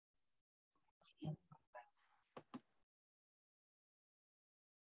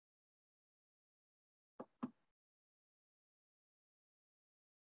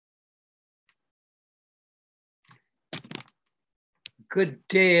Good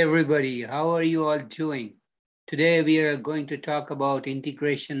day, everybody. How are you all doing? Today, we are going to talk about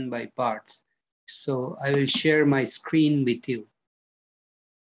integration by parts. So I will share my screen with you.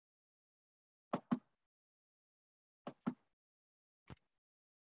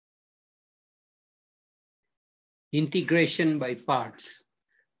 Integration by parts.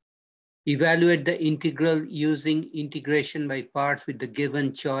 Evaluate the integral using integration by parts with the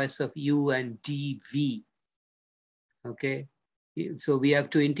given choice of u and dv. Okay, so we have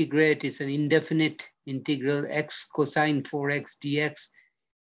to integrate. It's an indefinite integral x cosine 4x dx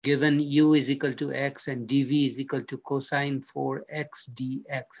given u is equal to x and dv is equal to cosine 4x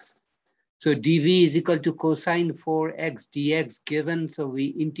dx. So dv is equal to cosine 4x dx given. So we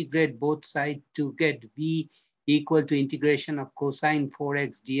integrate both sides to get v equal to integration of cosine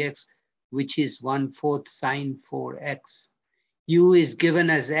 4x dx, which is 1/4 sine 4x. U is given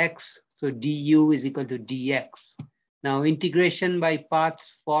as x, so du is equal to dx. Now integration by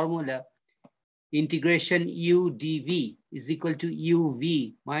parts formula, integration u dv is equal to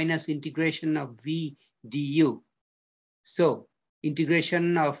uv minus integration of v du. So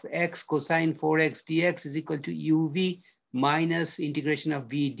integration of x cosine 4x dx is equal to uv minus integration of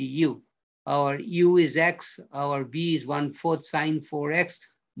v du. Our u is x, our v is 1/4 sine 4x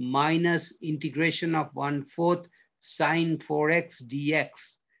minus integration of 1/4 sine 4x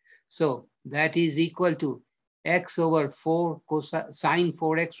dx. So that is equal to x over 4 sine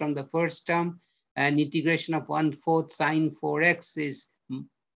 4x from the first term, and integration of 1/4 sine 4x is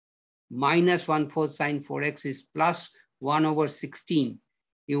minus 1/4 sine 4x is plus 1 over 16.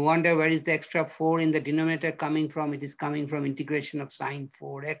 You wonder where is the extra 4 in the denominator coming from? It is coming from integration of sine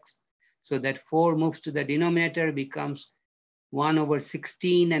 4x. So that 4 moves to the denominator, becomes 1 over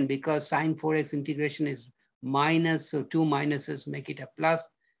 16. And because sine 4x integration is minus, so 2 minuses make it a plus,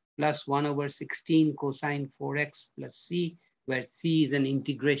 plus 1 over 16 cosine 4x plus c, where c is an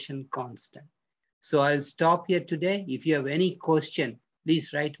integration constant. So I'll stop here today. If you have any question,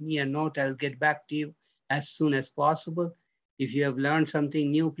 please write me a note. I'll get back to you as soon as possible. If you have learned something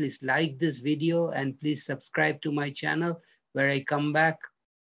new, please like this video and please subscribe to my channel where I come back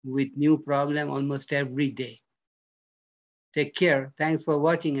with new problem almost every day. Take care. Thanks for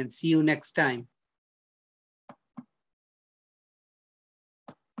watching and see you next time.